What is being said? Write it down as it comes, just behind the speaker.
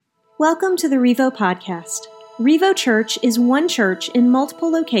Welcome to the Revo Podcast. Revo Church is one church in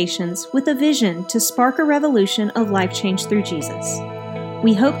multiple locations with a vision to spark a revolution of life change through Jesus.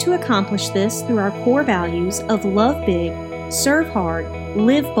 We hope to accomplish this through our core values of love big, serve hard,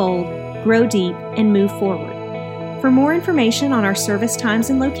 live bold, grow deep, and move forward. For more information on our service times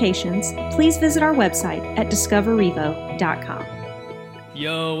and locations, please visit our website at discoverrevo.com.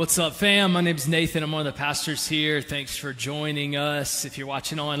 Yo, what's up, fam? My name's Nathan. I'm one of the pastors here. Thanks for joining us. If you're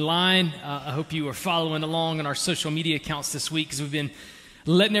watching online, I hope you are following along on our social media accounts this week because we've been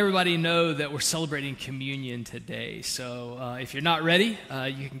letting everybody know that we're celebrating communion today. So if you're not ready,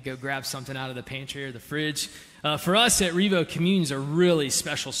 you can go grab something out of the pantry or the fridge. For us at Revo, communion's a really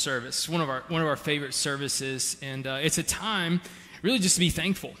special service, one of our favorite services, and it's a time really just to be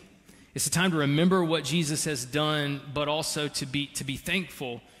thankful. It's a time to remember what Jesus has done, but also to be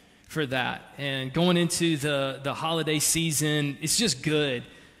thankful for that. And going into the holiday season, it's just good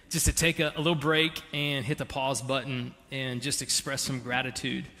just to take a little break and hit the pause button and just express some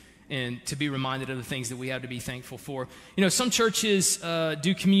gratitude and to be reminded of the things that we have to be thankful for. You know, some churches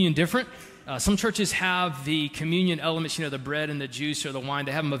do communion different. Some churches have the communion elements, you know, the bread and the juice or the wine.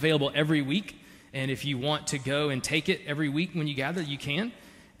 They have them available every week. And if you want to go and take it every week when you gather, you can.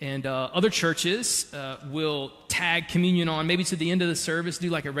 And other churches will tag communion on maybe to the end of the service, do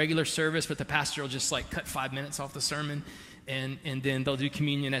like a regular service, but the pastor will just like cut 5 minutes off the sermon, and then they'll do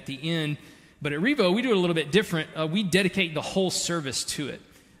communion at the end. But at Revo, we do it a little bit different. We dedicate the whole service to it.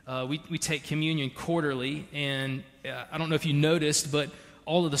 We take communion quarterly, and I don't know if you noticed, but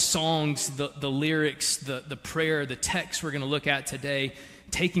all of the songs, the lyrics, the prayer, the text we're going to look at today,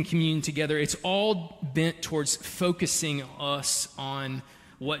 taking communion together, it's all bent towards focusing us on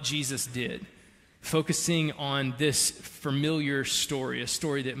what Jesus did, focusing on this familiar story, a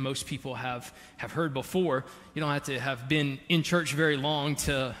story that most people have heard before. You don't have to have been in church very long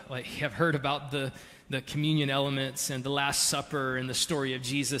to have heard about the communion elements and the Last Supper and the story of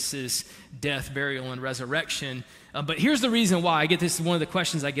Jesus' death, burial, and resurrection. But here's the reason why. This is one of the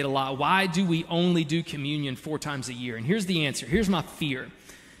questions I get a lot. Why do we only do communion 4 times a year? And here's the answer. Here's my fear.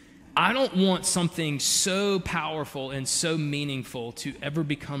 I don't want something so powerful and so meaningful to ever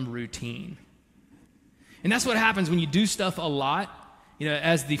become routine. And that's what happens when you do stuff a lot. You know,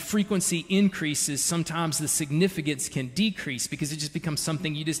 as the frequency increases, sometimes the significance can decrease because it just becomes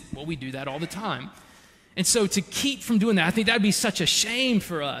something we do that all the time. And so to keep from doing that, I think that'd be such a shame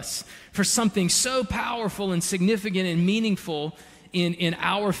for us, for something so powerful and significant and meaningful in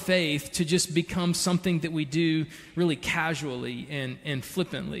our faith to just become something that we do really casually and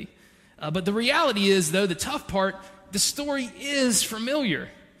flippantly. But the reality is, though, the tough part, the story is familiar.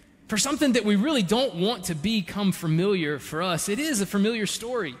 For something that we really don't want to become familiar for us, it is a familiar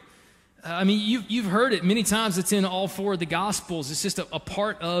story. I mean, you've heard it many times. It's in all 4 of the Gospels. It's just a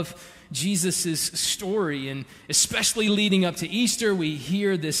part of Jesus' story. And especially leading up to Easter, we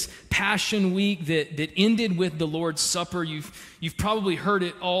hear this Passion Week that ended with the Lord's Supper. You've probably heard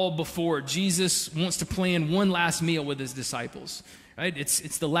it all before. Jesus wants to plan one last meal with his disciples. Right?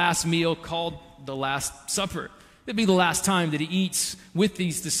 It's the last meal called the Last Supper. It'll be the last time that he eats with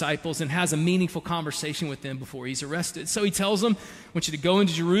these disciples and has a meaningful conversation with them before he's arrested. So he tells them, I want you to go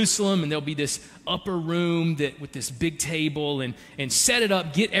into Jerusalem, and there'll be this upper room with this big table and set it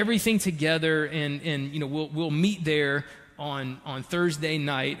up, get everything together, and you know we'll meet there on Thursday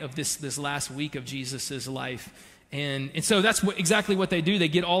night of this last week of Jesus' life. And so that's exactly what they do. They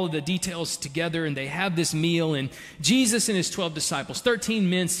get all of the details together and they have this meal. And Jesus and his 12 disciples, 13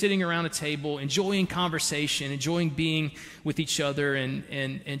 men sitting around a table, enjoying conversation, enjoying being with each other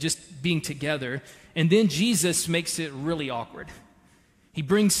and just being together. And then Jesus makes it really awkward. He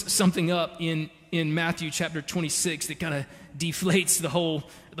brings something up in Matthew chapter 26 that kind of deflates the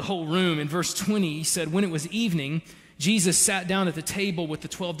whole room. In verse 20, he said, when it was evening, Jesus sat down at the table with the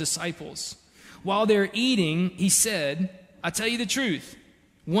 12 disciples. While they're eating, he said, I tell you the truth,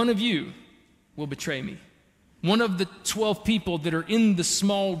 one of you will betray me. One of the 12 people that are in the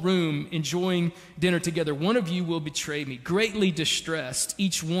small room enjoying dinner together, one of you will betray me. Greatly distressed,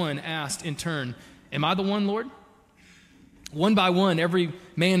 each one asked in turn, am I the one, Lord? One by one, every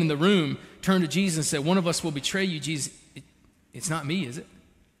man in the room turned to Jesus and said, one of us will betray you. Jesus, it's not me, is it?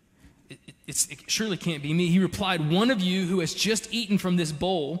 It surely can't be me. He replied, one of you who has just eaten from this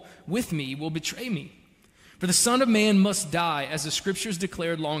bowl with me will betray me. For the Son of Man must die, as the Scriptures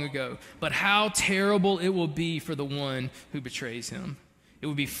declared long ago. But how terrible it will be for the one who betrays him. It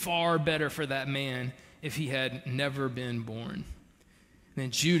would be far better for that man if he had never been born. And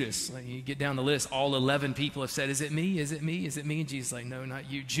then Judas, you get down the list, all 11 people have said, is it me? Is it me? Is it me? And Jesus is like, no,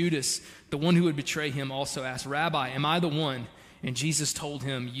 not you. Judas, the one who would betray him, also asked, Rabbi, am I the one? And Jesus told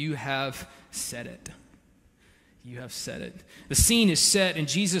him, "You have said it. You have said it." The scene is set, and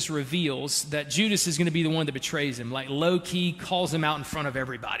Jesus reveals that Judas is going to be the one that betrays him. Like low-key calls him out in front of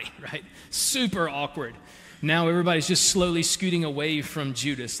everybody, right? Super awkward. Now everybody's just slowly scooting away from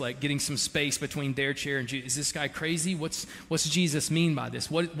Judas, like getting some space between their chair and Judas. Is this guy crazy? What's Jesus mean by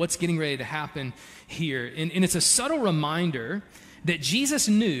this? What's getting ready to happen here? And it's a subtle reminder that Jesus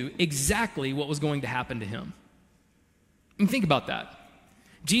knew exactly what was going to happen to him. And think about that.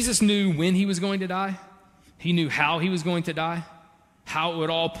 Jesus knew when he was going to die. He knew how he was going to die, how it would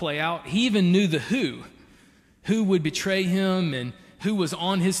all play out. He even knew the who would betray him and who was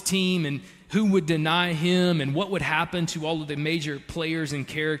on his team and who would deny him and what would happen to all of the major players and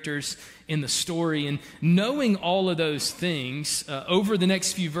characters in the story. And knowing all of those things, over the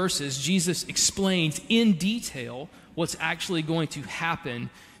next few verses, Jesus explains in detail what's actually going to happen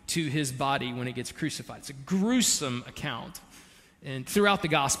to his body when it gets crucified. It's a gruesome account. And throughout the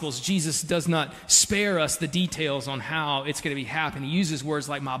Gospels, Jesus does not spare us the details on how it's going to be happening. He uses words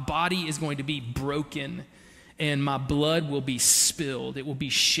like, "My body is going to be broken and my blood will be spilled. It will be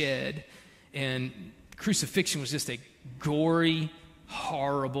shed." And crucifixion was just a gory,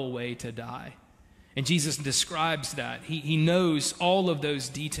 horrible way to die. And Jesus describes that. He knows all of those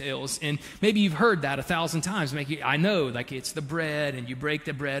details. And maybe you've heard that 1,000 times. I know, like it's the bread, and you break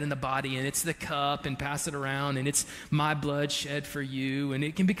the bread in the body, and it's the cup, and pass it around, and it's my blood shed for you. And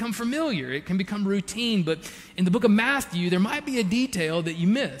it can become familiar. It can become routine. But in the book of Matthew, there might be a detail that you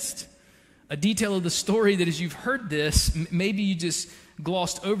missed. A detail of the story that as you've heard this, maybe you just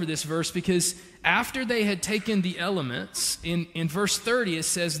glossed over this verse, because after they had taken the elements, in verse 30 it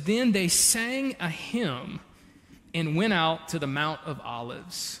says, "Then they sang a hymn and went out to the Mount of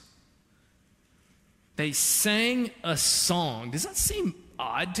Olives." They sang a song. Does that seem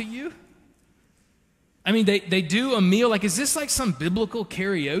odd to you? I mean, they do a meal. Like, is this like some biblical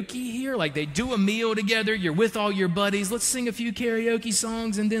karaoke here? Like, they do a meal together. You're with all your buddies. Let's sing a few karaoke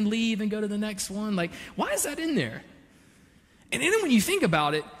songs and then leave and go to the next one. Like, why is that in there? And then when you think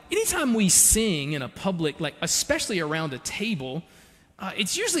about it, anytime we sing in a public, like especially around a table,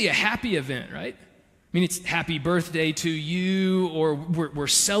 it's usually a happy event, right? I mean, it's happy birthday to you, or we're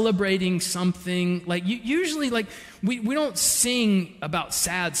celebrating something. Like, usually, like, we don't sing about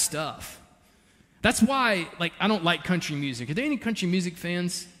sad stuff. That's why, like, I don't like country music. Are there any country music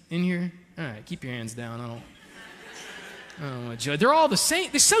fans in here? All right, keep your hands down. I don't want to judge. They're all the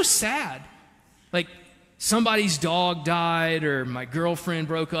same. They're so sad. Like, somebody's dog died, or my girlfriend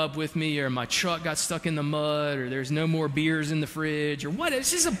broke up with me, or my truck got stuck in the mud, or there's no more beers in the fridge, or what.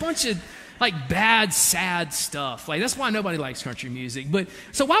 It's just a bunch of, like, bad, sad stuff. Like, that's why nobody likes country music. But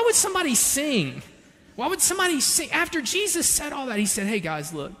so why would somebody sing? Why would somebody sing? After Jesus said all that, he said, "Hey,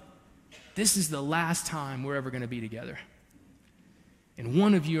 guys, look, this is the last time we're ever going to be together. And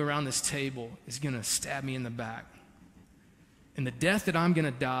one of you around this table is going to stab me in the back. And the death that I'm going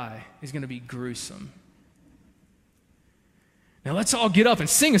to die is going to be gruesome. Now let's all get up and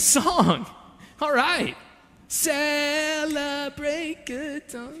sing a song." All right. Celebrate good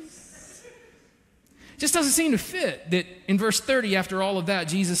times. Just doesn't seem to fit that in verse 30, after all of that,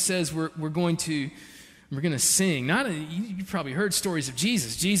 Jesus says we're going to sing. You've probably heard stories of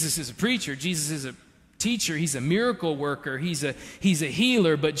Jesus. Jesus is a preacher. Jesus is a teacher. He's a miracle worker. He's a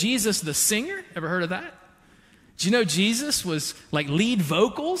healer. But Jesus the singer, ever heard of that? Did you know Jesus was like lead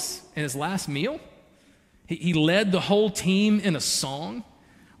vocals in his last meal? He led the whole team in a song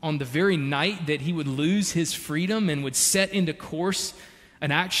on the very night that he would lose his freedom and would set into course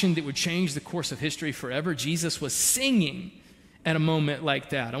an action that would change the course of history forever. Jesus was singing at a moment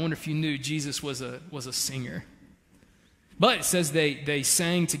like that. I wonder if you knew Jesus was a singer. But it says they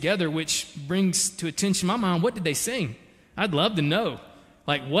sang together, which brings to attention my mind, what did they sing? I'd love to know.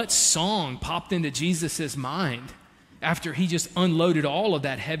 Like, what song popped into Jesus' mind after he just unloaded all of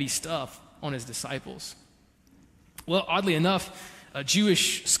that heavy stuff on his disciples? Well, oddly enough,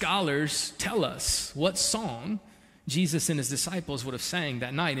 Jewish scholars tell us what song Jesus and his disciples would have sang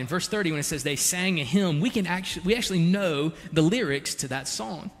that night. In verse 30, when it says they sang a hymn, we actually know the lyrics to that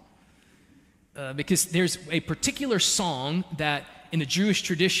song. Because there's a particular song that in the Jewish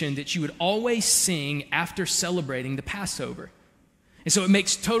tradition that you would always sing after celebrating the Passover. And so it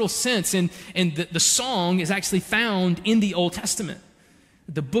makes total sense. And the song is actually found in the Old Testament.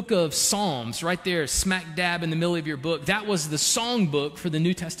 The book of Psalms, right there, smack dab in the middle of your book, that was the song book for the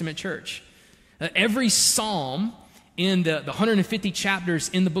New Testament church. Every psalm in the 150 chapters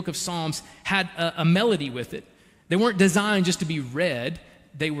in the book of Psalms had a melody with it. They weren't designed just to be read.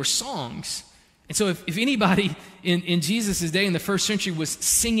 They were songs. And so if anybody in Jesus' day in the first century was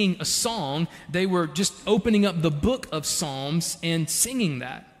singing a song, they were just opening up the book of Psalms and singing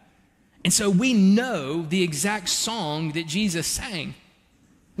that. And so we know the exact song that Jesus sang.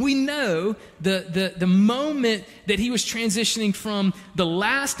 We know the moment that he was transitioning from the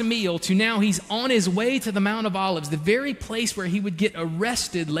last meal to now he's on his way to the Mount of Olives, the very place where he would get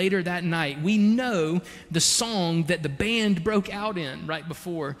arrested later that night. We know the song that the band broke out in right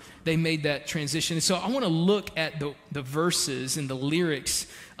before they made that transition. And so I want to look at the verses and the lyrics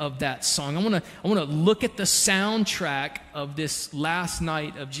of that song. I want to look at the soundtrack of this last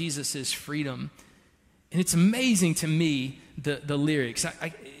night of Jesus' freedom. And it's amazing to me, the lyrics.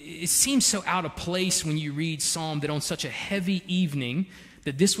 It seems so out of place when you read Psalm that on such a heavy evening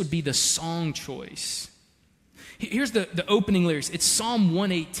that this would be the song choice. Here's the opening lyrics. It's Psalm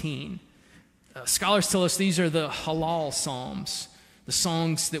 118. Scholars tell us these are the Hallel Psalms, the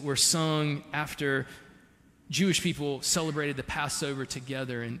songs that were sung after Jewish people celebrated the Passover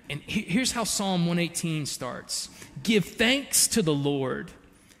together. And here's how Psalm 118 starts. Give thanks to the Lord,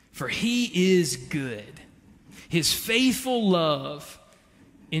 for he is good. His faithful love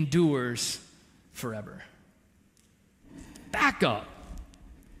endures forever. Back up.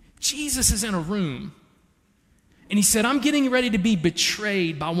 Jesus is in a room, and he said, I'm getting ready to be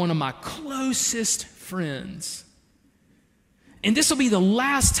betrayed by one of my closest friends. And this will be the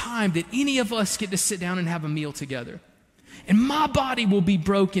last time that any of us get to sit down and have a meal together. And my body will be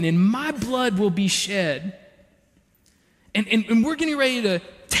broken, and my blood will be shed. And we're getting ready to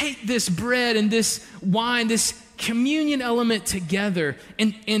take this bread and this wine, this communion element together.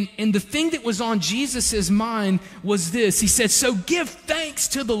 And the thing that was on Jesus' mind was this. He said, so give thanks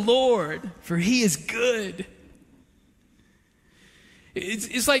to the Lord, for he is good.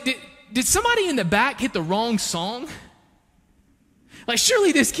 It's like, did somebody in the back hit the wrong song? Like,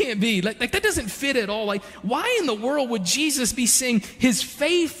 surely this can't be. Like that doesn't fit at all. Like, why in the world would Jesus be saying his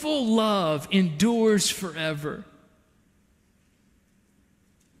faithful love endures forever?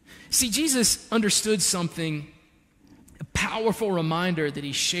 See, Jesus understood something, a powerful reminder that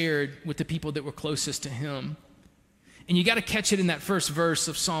he shared with the people that were closest to him. And you got to catch it in that first verse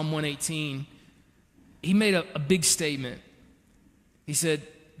of Psalm 118. He made a big statement. He said,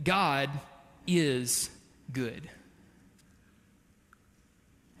 God is good.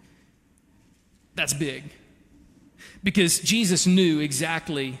 That's big. Because Jesus knew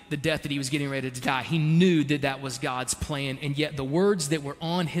exactly the death that he was getting ready to die. He knew that that was God's plan. And yet the words that were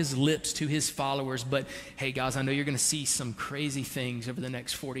on his lips to his followers, but hey guys, I know you're going to see some crazy things over the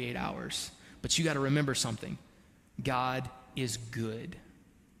next 48 hours. But you got to remember something. God is good.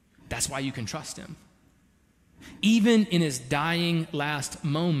 That's why you can trust him. Even in his dying last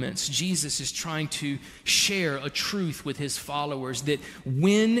moments, Jesus is trying to share a truth with his followers that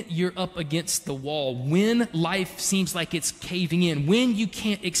when you're up against the wall, when life seems like it's caving in, when you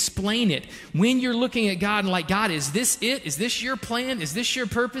can't explain it, when you're looking at God and like, God, is this it? Is this your plan? Is this your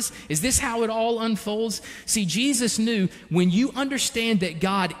purpose? Is this how it all unfolds? See, Jesus knew when you understand that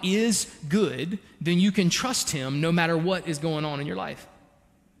God is good, then you can trust him no matter what is going on in your life.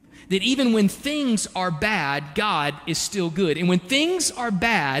 That even when things are bad, God is still good. And when things are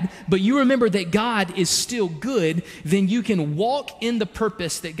bad, but you remember that God is still good, then you can walk in the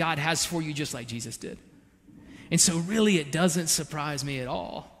purpose that God has for you just like Jesus did. And so really it doesn't surprise me at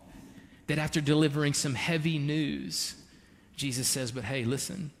all that after delivering some heavy news, Jesus says, but hey,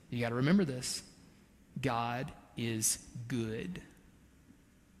 listen, you got to remember this. God is good.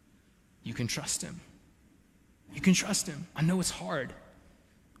 You can trust him. You can trust him. I know it's hard.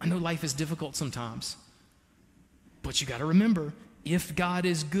 I know life is difficult sometimes, but you got to remember, if God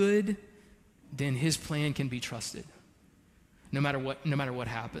is good, then his plan can be trusted, no matter what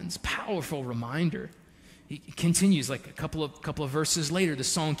happens. Powerful reminder. He continues like a couple of verses later. The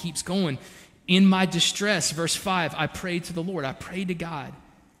song keeps going. In my distress, verse 5, I prayed to the Lord. I prayed to God,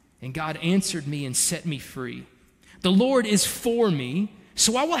 and God answered me and set me free. The Lord is for me,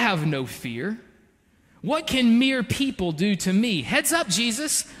 so I will have no fear. What can mere people do to me? Heads up,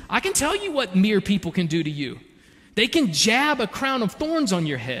 Jesus. I can tell you what mere people can do to you. They can jab a crown of thorns on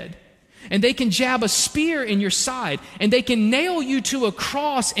your head, and they can jab a spear in your side, and they can nail you to a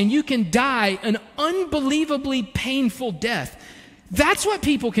cross, and you can die an unbelievably painful death. That's what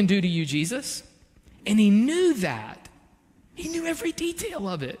people can do to you, Jesus. And he knew that. He knew every detail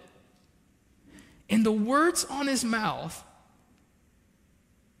of it. And the words on his mouth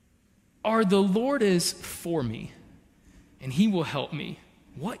are, the Lord is for me, and he will help me.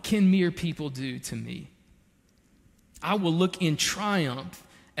 What can mere people do to me? I will look in triumph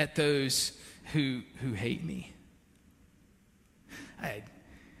at those who hate me.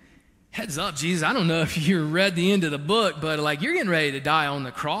 Heads up, Jesus, I don't know if you read the end of the book, but like you're getting ready to die on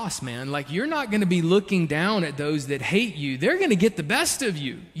the cross, man. Like you're not going to be looking down at those that hate you. They're going to get the best of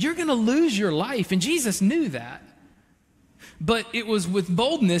you. You're going to lose your life. And Jesus knew that. But it was with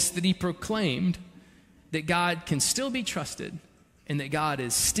boldness that he proclaimed that God can still be trusted and that God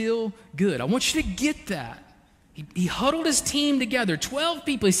is still good. I want you to get that. He huddled his team together, 12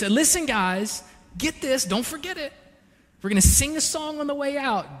 people. He said, listen, guys, get this. Don't forget it. We're going to sing the song on the way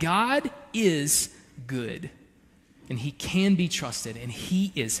out. God is good, and he can be trusted, and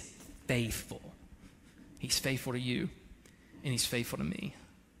he is faithful. He's faithful to you, and he's faithful to me.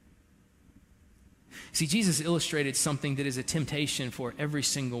 See, Jesus illustrated something that is a temptation for every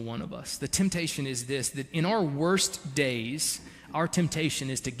single one of us. The temptation is this, that in our worst days, our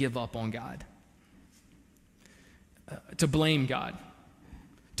temptation is to give up on God, to blame God,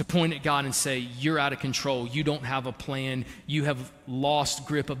 to point at God and say, you're out of control. You don't have a plan. You have lost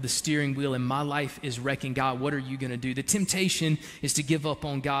grip of the steering wheel and my life is wrecking. God, what are you going to do? The temptation is to give up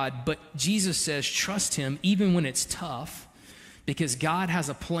on God, but Jesus says, trust him even when it's tough because God has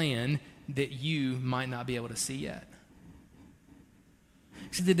a plan that you might not be able to see yet.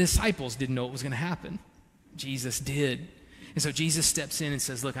 See, the disciples didn't know what was going to happen. Jesus did. And so Jesus steps in and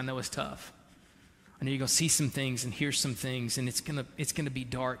says, look, I know it's tough. I know you're going to see some things and hear some things, and it's going to be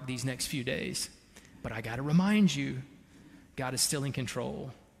dark these next few days. But I got to remind you, God is still in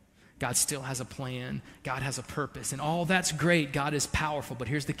control. God still has a plan. God has a purpose. And all that's great. God is powerful. But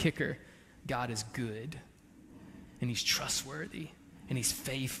here's the kicker. God is good. And he's trustworthy. And he's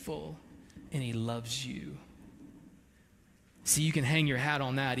faithful. And he loves you. See, you can hang your hat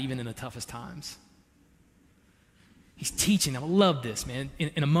on that even in the toughest times. He's teaching. I love this, man.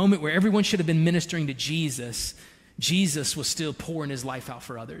 In a moment where everyone should have been ministering to Jesus, Jesus was still pouring his life out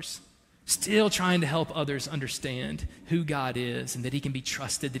for others, still trying to help others understand who God is and that he can be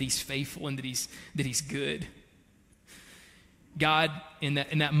trusted, that he's faithful, and that he's good. God, in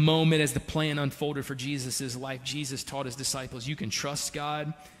that moment as the plan unfolded for Jesus' life, Jesus taught his disciples, you can trust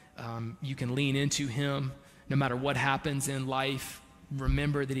God, you can lean into him no matter what happens in life.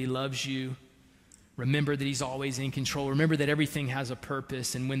 Remember that he loves you. Remember that he's always in control. Remember that everything has a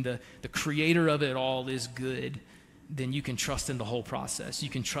purpose. And when the creator of it all is good, then you can trust in the whole process. You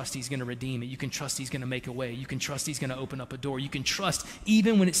can trust he's going to redeem it. You can trust he's going to make a way. You can trust he's going to open up a door. You can trust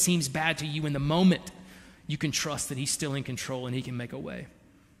even when it seems bad to you in the moment, you can trust that he's still in control and he can make a way.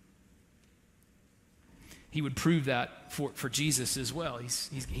 He would prove that for Jesus as well.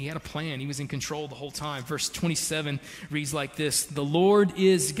 He had a plan. He was in control the whole time. Verse 27 reads like this, the Lord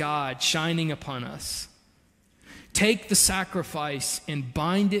is God shining upon us. Take the sacrifice and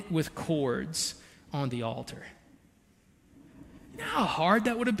bind it with cords on the altar. You know how hard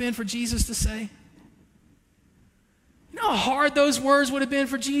that would have been for Jesus to say? You know how hard those words would have been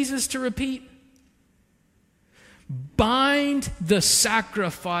for Jesus to repeat? Bind the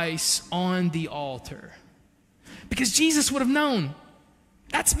sacrifice on the altar. Because Jesus would have known,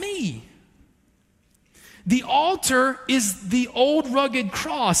 that's me. The altar is the old rugged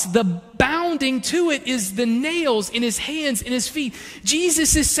cross. The bounding to it is the nails in his hands and his feet.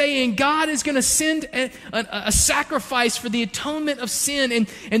 Jesus is saying God is going to send a sacrifice for the atonement of sin,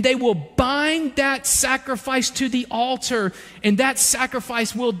 and they will bind that sacrifice to the altar, and that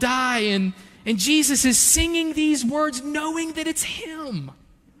sacrifice will die. And Jesus is singing these words knowing that it's him.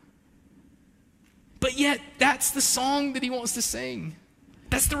 But yet, that's the song that he wants to sing.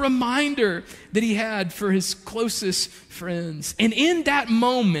 That's the reminder that he had for his closest friends. And in that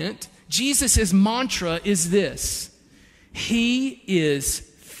moment, Jesus' mantra is this: he is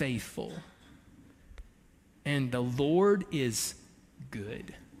faithful, and the Lord is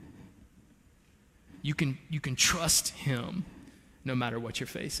good. You can trust him no matter what you're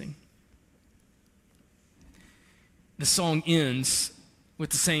facing. The song ends with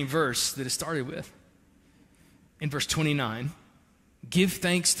the same verse that it started with. In verse 29, give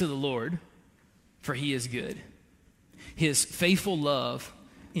thanks to the Lord, for he is good. His faithful love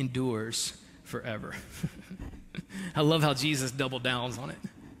endures forever. I love how Jesus double downs on it.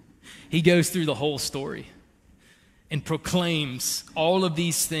 He goes through the whole story and proclaims all of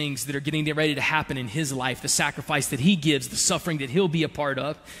these things that are getting ready to happen in his life, the sacrifice that he gives, the suffering that he'll be a part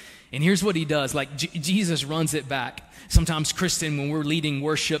of. And here's what he does. Like Jesus runs it back. Sometimes, Kristen, when we're leading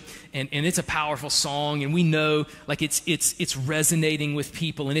worship and it's a powerful song and we know like it's resonating with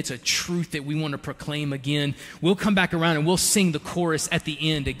people and it's a truth that we want to proclaim again, we'll come back around and we'll sing the chorus at the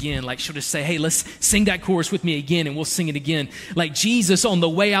end again. Like she'll just say, hey, let's sing that chorus with me again, and we'll sing it again. Like Jesus on the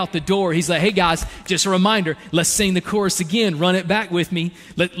way out the door, he's like, hey guys, just a reminder, let's sing the chorus again. Run it back with me.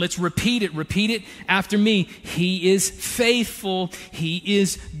 Let's repeat it after me. He is faithful. He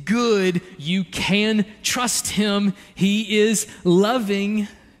is good. good. You can trust him. He is loving.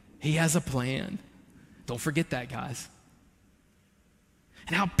 He has a plan. Don't forget that, guys.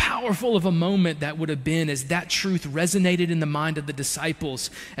 And how powerful of a moment that would have been as that truth resonated in the mind of the disciples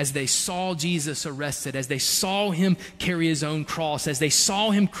as they saw Jesus arrested, as they saw him carry his own cross, as they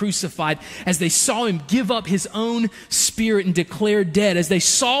saw him crucified, as they saw him give up his own spirit and declare dead, as they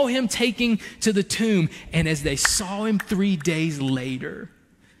saw him taking to the tomb, and as they saw him 3 days later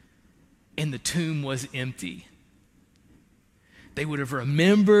and the tomb was empty. They would have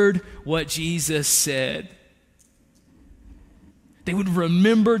remembered what Jesus said. They would have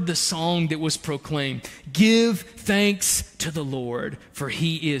remembered the song that was proclaimed. Give thanks to the Lord, for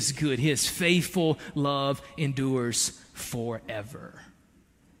he is good. His faithful love endures forever.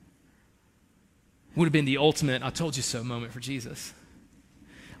 Would have been the ultimate I told you so moment for Jesus.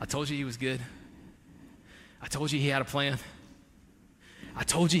 I told you he was good. I told you he had a plan. I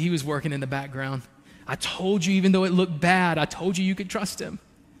told you he was working in the background. I told you even though it looked bad, I told you you could trust him.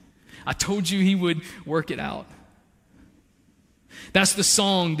 I told you he would work it out. That's the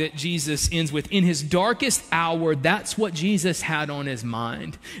song that Jesus ends with. In his darkest hour, that's what Jesus had on his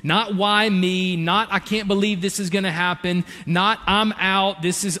mind. Not why me, not I can't believe this is going to happen, not I'm out,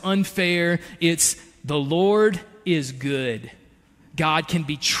 this is unfair. It's the Lord is good. God can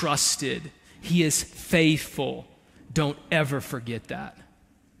be trusted. He is faithful. Don't ever forget that.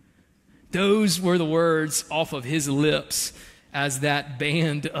 Those were the words off of his lips as that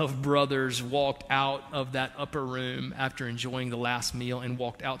band of brothers walked out of that upper room after enjoying the last meal and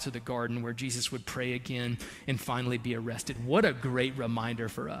walked out to the garden where Jesus would pray again and finally be arrested. What a great reminder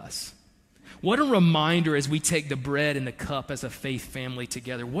for us. What a reminder as we take the bread and the cup as a faith family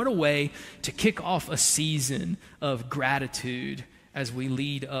together. What a way to kick off a season of gratitude as we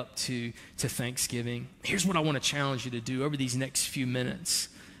lead up to Thanksgiving. Here's what I want to challenge you to do over these next few minutes.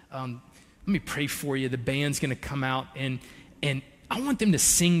 Let me pray for you. The band's going to come out and I want them to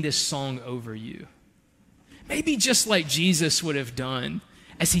sing this song over you. Maybe just like Jesus would have done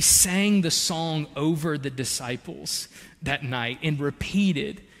as he sang the song over the disciples that night and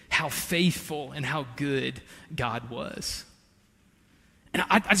repeated how faithful and how good God was. And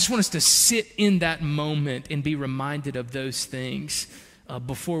I just want us to sit in that moment and be reminded of those things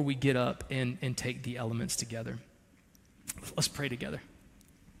before we get up and take the elements together. Let's pray together.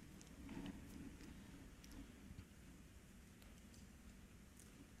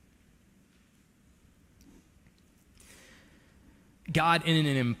 God, in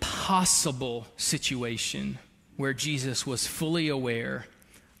an impossible situation where Jesus was fully aware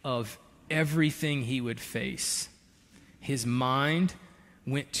of everything he would face, his mind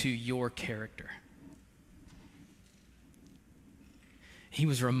went to your character. He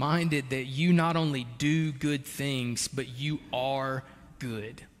was reminded that you not only do good things, but you are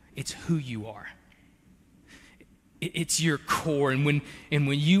good. It's who you are. It's your core. And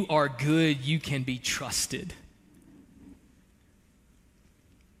when you are good, you can be trusted.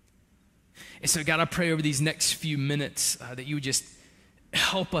 And so, God, I pray over these next few minutes that you would just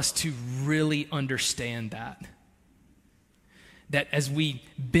help us to really understand that. That as we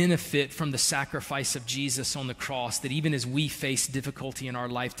benefit from the sacrifice of Jesus on the cross, that even as we face difficulty in our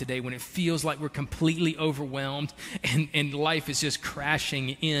life today, when it feels like we're completely overwhelmed and life is just crashing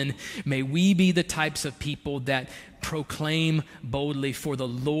in, may we be the types of people that proclaim boldly, for the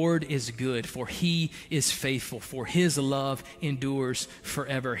Lord is good, for he is faithful, for his love endures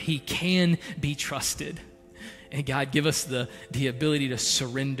forever. He can be trusted. And God, give us the ability to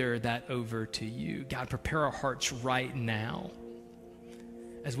surrender that over to you. God, prepare our hearts right now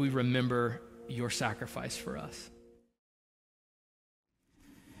as we remember your sacrifice for us.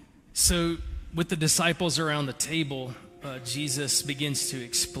 So with the disciples around the table, Jesus begins to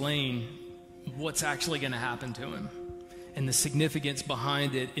explain what's actually going to happen to him and the significance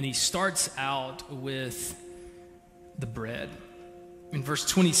behind it. And he starts out with the bread. In verse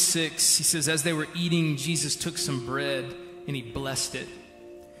 26, he says, as they were eating, Jesus took some bread and he blessed it.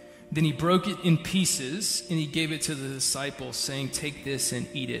 Then he broke it in pieces and he gave it to the disciples, saying, take this and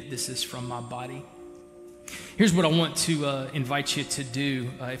eat it. This is from my body. Here's what I want to invite you to do.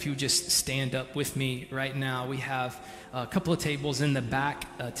 If you would just stand up with me right now. We have a couple of tables in the back,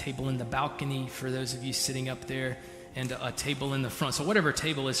 a table in the balcony for those of you sitting up there, and a table in the front. So whatever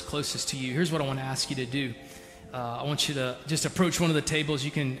table is closest to you, here's what I want to ask you to do. I want you to just approach one of the tables.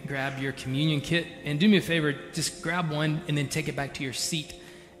 You can grab your communion kit, and do me a favor, just grab one and then take it back to your seat,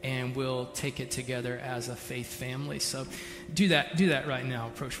 and we'll take it together as a faith family. So do that right now.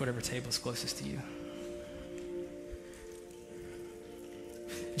 Approach whatever table is closest to you.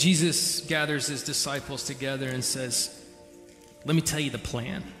 Jesus gathers his disciples together and says, let me tell you the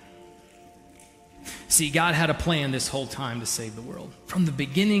plan. See, God had a plan this whole time to save the world. From the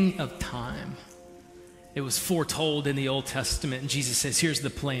beginning of time, it was foretold in the Old Testament, and Jesus says, here's the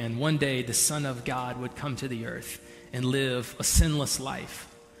plan. One day the Son of God would come to the earth and live a sinless life,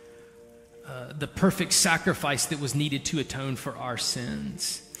 the perfect sacrifice that was needed to atone for our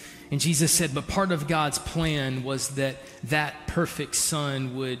sins. And Jesus said, but part of God's plan was that that perfect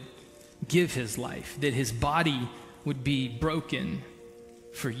Son would give his life, that his body would be broken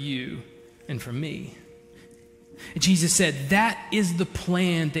for you and for me. And Jesus said, that is the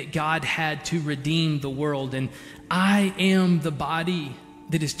plan that God had to redeem the world, and I am the body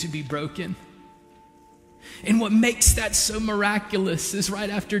that is to be broken. And what makes that so miraculous is right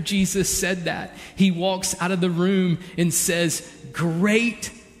after Jesus said that, he walks out of the room and says,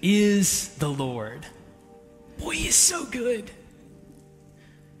 great is the Lord. Boy, he is so good.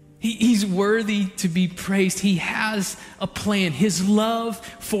 He's worthy to be praised. He has a plan. His love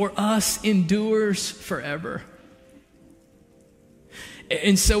for us endures forever.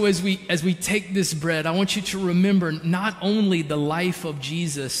 And so as we take this bread, I want you to remember not only the life of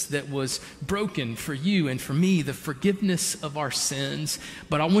Jesus that was broken for you and for me, the forgiveness of our sins,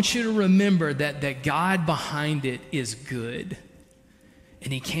 but I want you to remember that God behind it is good,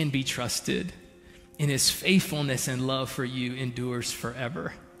 and he can be trusted, and his faithfulness and love for you endures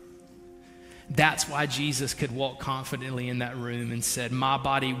forever. That's why Jesus could walk confidently in that room and said, my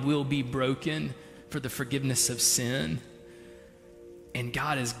body will be broken for the forgiveness of sin. And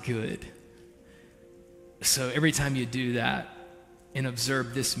God is good. So every time you do that and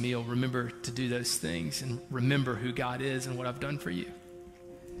observe this meal, remember to do those things and remember who God is and what I've done for you.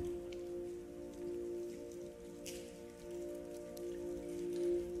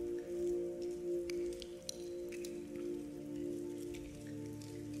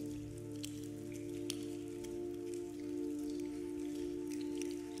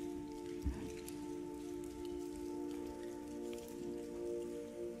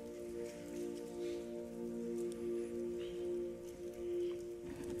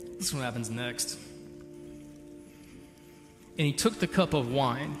 This is what happens next. And he took the cup of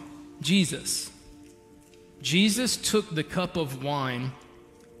wine. Jesus took the cup of wine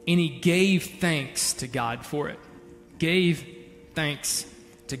and he gave thanks to God for it. Gave thanks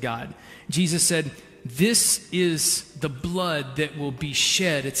to God. Jesus said, this is the blood that will be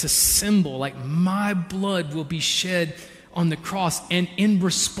shed. It's a symbol, like my blood will be shed on the cross. And in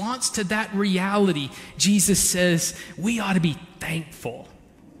response to that reality, Jesus says, we ought to be thankful.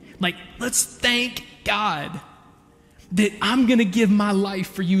 Like, let's thank God that I'm going to give my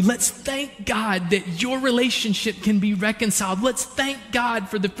life for you. Let's thank God that your relationship can be reconciled. Let's thank God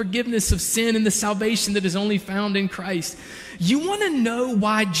for the forgiveness of sin and the salvation that is only found in Christ. You want to know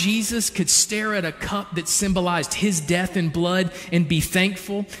why Jesus could stare at a cup that symbolized his death and blood and be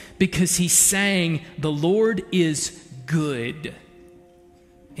thankful? Because he sang, the Lord is good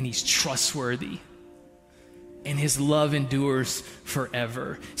and he's trustworthy. And his love endures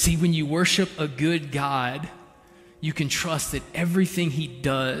forever. See, when you worship a good God, you can trust that everything he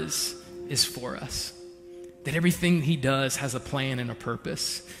does is for us. That everything he does has a plan and a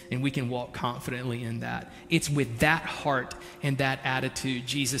purpose, and we can walk confidently in that. It's with that heart and that attitude,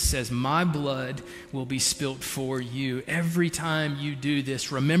 Jesus says, my blood will be spilt for you. Every time you do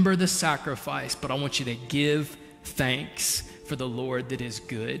this, remember the sacrifice, but I want you to give thanks for the Lord that is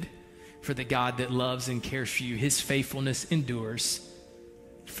good, for the God that loves and cares for you. His faithfulness endures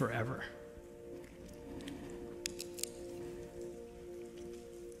forever.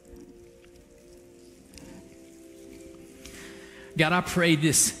 God, I pray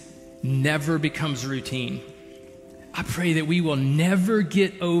this never becomes routine. I pray that we will never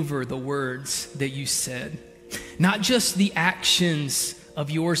get over the words that you said. Not just the actions of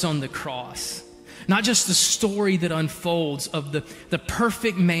yours on the cross, not just the story that unfolds of the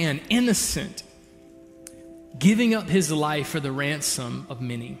perfect man, innocent, giving up his life for the ransom of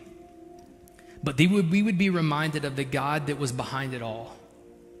many. But we would be reminded of the God that was behind it all.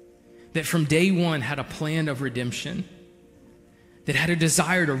 That from day one had a plan of redemption. That had a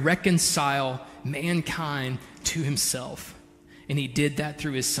desire to reconcile mankind to himself. And he did that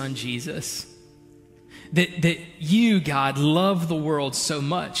through his son Jesus. That you, God, love the world so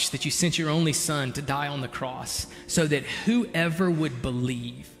much that you sent your only son to die on the cross so that whoever would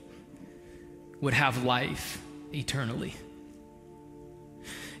believe would have life eternally.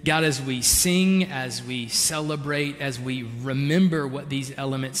 God, as we sing, as we celebrate, as we remember what these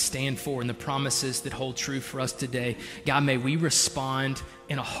elements stand for and the promises that hold true for us today, God, may we respond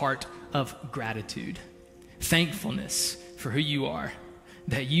in a heart of gratitude, thankfulness for who you are,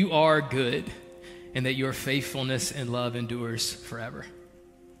 that you are good, and that your faithfulness and love endures forever.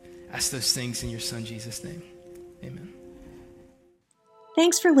 Ask those things in your Son, Jesus' name. Amen.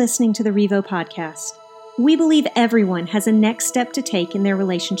 Thanks for listening to the Revo podcast. We believe everyone has a next step to take in their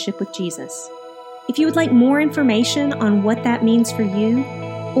relationship with Jesus. If you would like more information on what that means for you,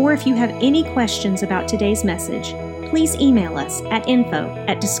 or if you have any questions about today's message, please email us at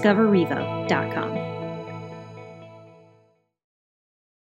info@discoverrevo.com.